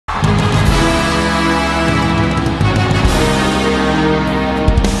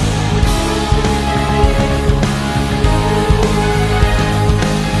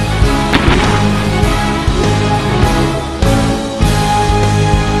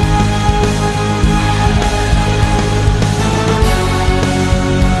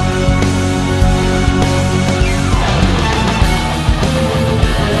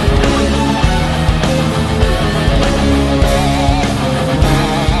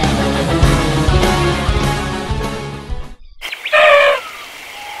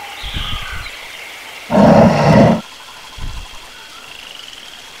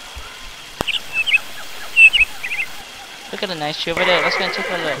look at the nice tree over there. Let's go and take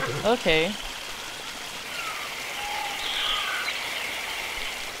a look. Okay.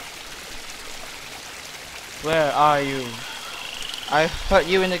 Where are you? I heard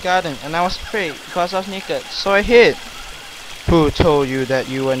you in the garden and I was afraid because I was naked, so I hid. Who told you that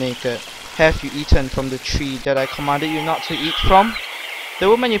you were naked? Have you eaten from the tree that I commanded you not to eat from? The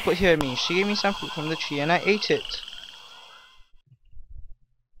woman you put here with me, she gave me some fruit from the tree and I ate it.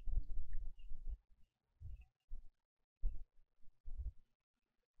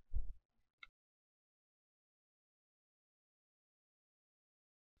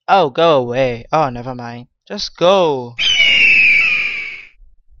 Oh, go away. Oh, never mind. Just go.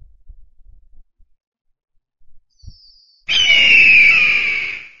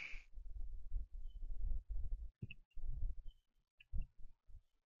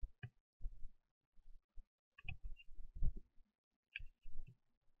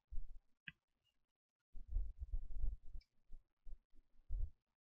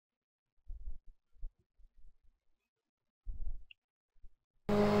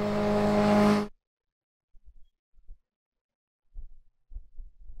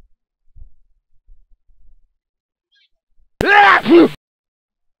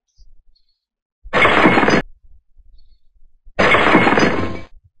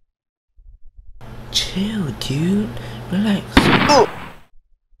 Chill, dude. Relax. Oh!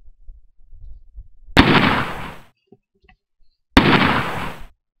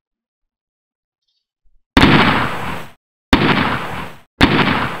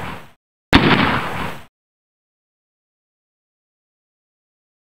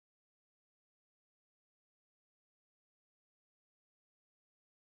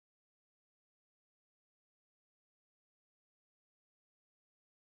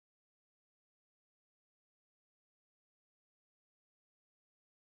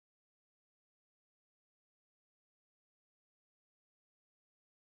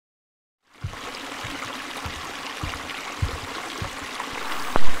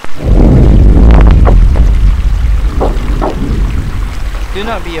 Do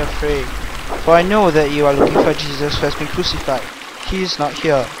not be afraid, for I know that you are looking for Jesus who has been crucified. He is not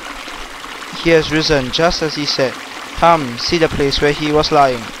here. He has risen, just as he said. Come, see the place where he was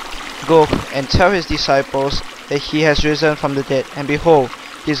lying. Go and tell his disciples that he has risen from the dead, and behold,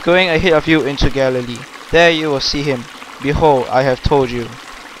 he is going ahead of you into Galilee. There you will see him. Behold, I have told you.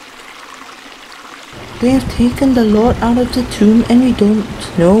 They have taken the Lord out of the tomb and we don't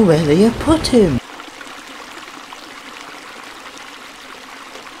know where they have put him.